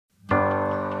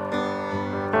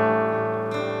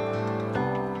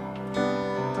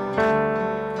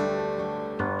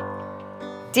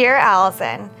Dear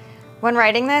Allison, when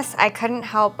writing this, I couldn't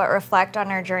help but reflect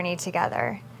on our journey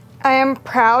together. I am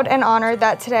proud and honored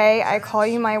that today I call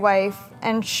you my wife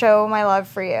and show my love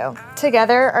for you.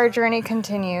 Together, our journey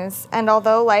continues, and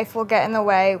although life will get in the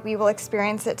way, we will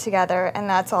experience it together, and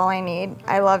that's all I need.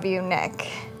 I love you, Nick.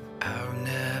 I've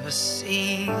never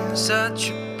seen such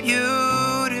a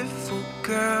beautiful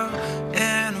girl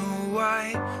in a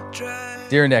white dress.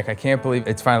 Dear Nick, I can't believe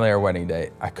it's finally our wedding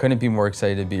day. I couldn't be more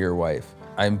excited to be your wife.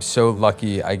 I'm so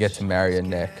lucky I get to marry a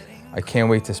Nick. I can't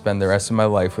wait to spend the rest of my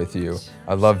life with you.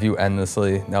 I love you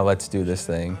endlessly. Now let's do this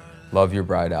thing. Love your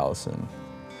bride, Allison.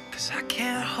 'Cause I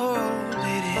can't hold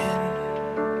it in.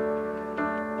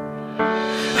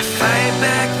 I fight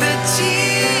back the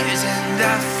tears and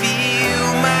I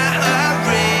feel my heart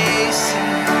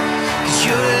racing. 'Cause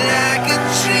you're like a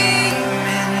dream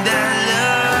and I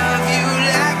love you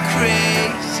like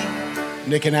crazy.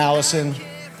 Nick and Allison,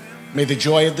 may the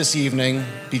joy of this evening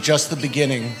be just the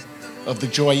beginning of the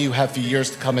joy you have for years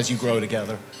to come as you grow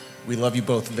together. We love you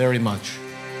both very much.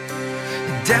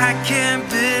 And I can't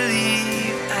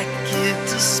believe I get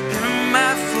to spend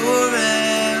my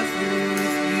forever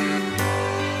with you.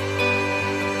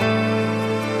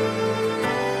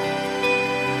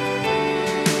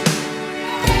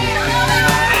 Open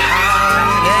my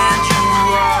heart and you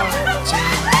walked in,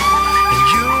 and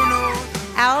you know.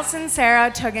 Allison, Sarah,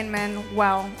 Tuggenman,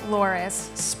 well, Loris,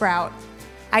 Sprout.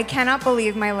 I cannot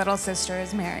believe my little sister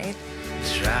is married.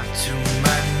 Drop to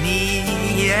my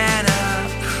knee and I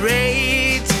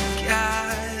pray to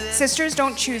God. Sisters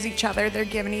don't choose each other, they're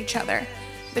given each other.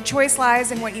 The choice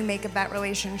lies in what you make of that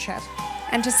relationship.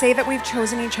 And to say that we've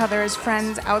chosen each other as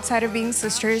friends outside of being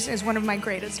sisters is one of my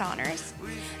greatest honors.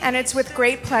 And it's with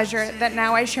great pleasure that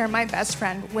now I share my best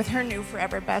friend with her new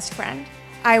forever best friend.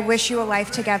 I wish you a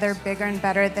life together bigger and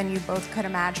better than you both could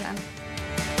imagine.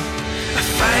 I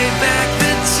fight back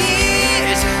the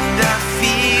tears and I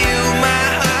feel my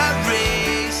heart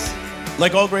race.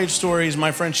 Like all great stories,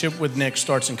 my friendship with Nick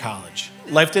starts in college.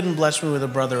 Life didn't bless me with a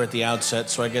brother at the outset,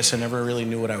 so I guess I never really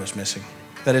knew what I was missing.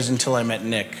 That is until I met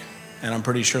Nick, and I'm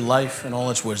pretty sure life and all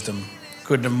its wisdom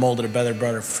couldn't have molded a better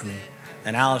brother for me.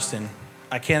 And Allison,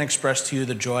 I can't express to you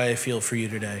the joy I feel for you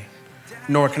today,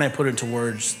 nor can I put into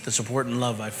words the support and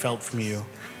love I've felt from you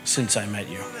since I met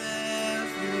you.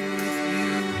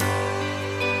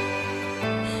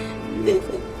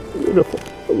 Beautiful.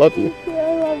 I love you. Yeah,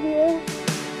 I love you.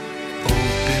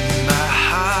 Open my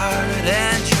heart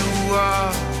and you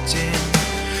walked in,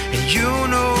 and you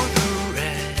know the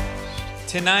rest.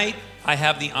 Tonight, I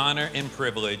have the honor and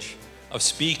privilege of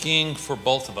speaking for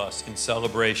both of us in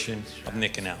celebration of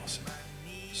Nick and Allison.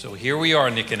 So here we are,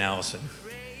 Nick and Allison,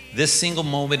 this single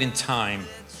moment in time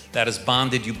that has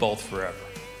bonded you both forever.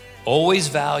 Always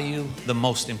value the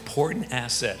most important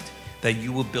asset that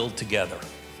you will build together,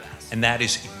 and that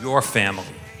is your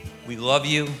family. We love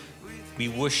you. We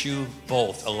wish you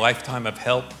both a lifetime of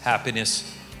health, happiness,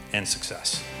 and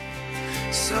success.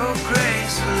 So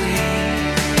gracefully,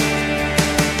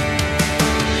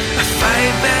 I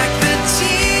fight back the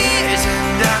tears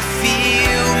and I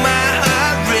feel my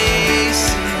heart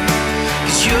racing.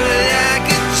 'Cause you're like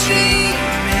a dream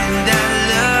and I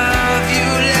love you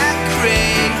like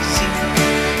crazy.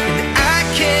 And I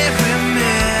can't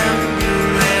remember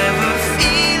ever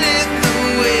feeling the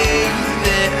way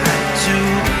that I do.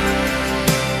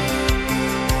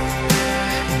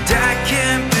 And I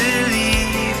can't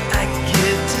believe I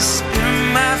get to spend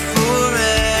my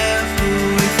forever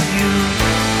with you.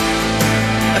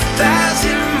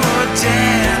 1,000 more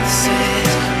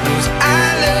dances, those I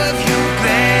love you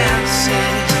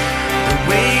glances, the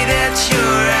way that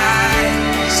your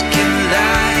eyes can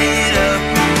light up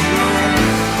a room.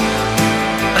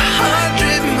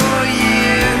 100 more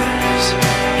years,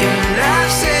 your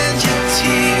laughs and your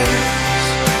tears,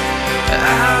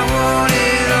 I want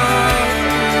it all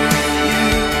with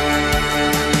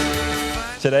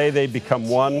you. Today they become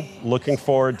one, looking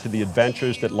forward to the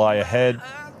adventures that lie ahead,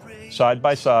 side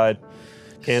by side,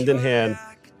 hand in hand,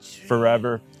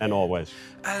 forever and always.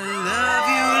 I love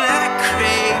you like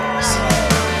crazy.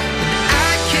 And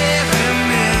I can't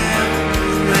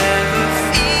remember ever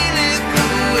feeling the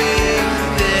way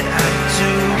that I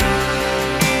do.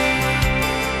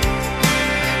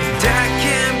 And I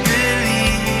can't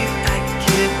believe I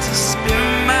get to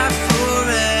spend my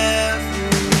forever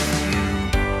with you.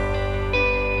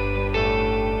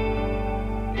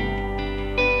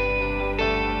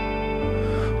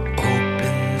 Open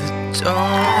the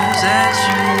doors as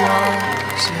you walk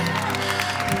in,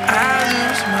 and I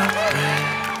lose my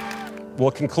breath.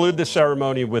 We'll conclude the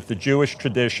ceremony with the Jewish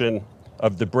tradition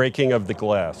of the breaking of the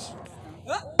glass.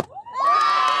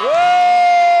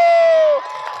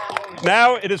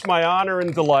 Now it is my honor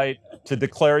and delight to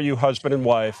declare you husband and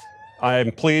wife. I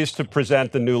am pleased to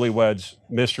present the newlyweds,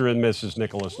 Mr. and Mrs.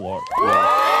 Nicholas Lord.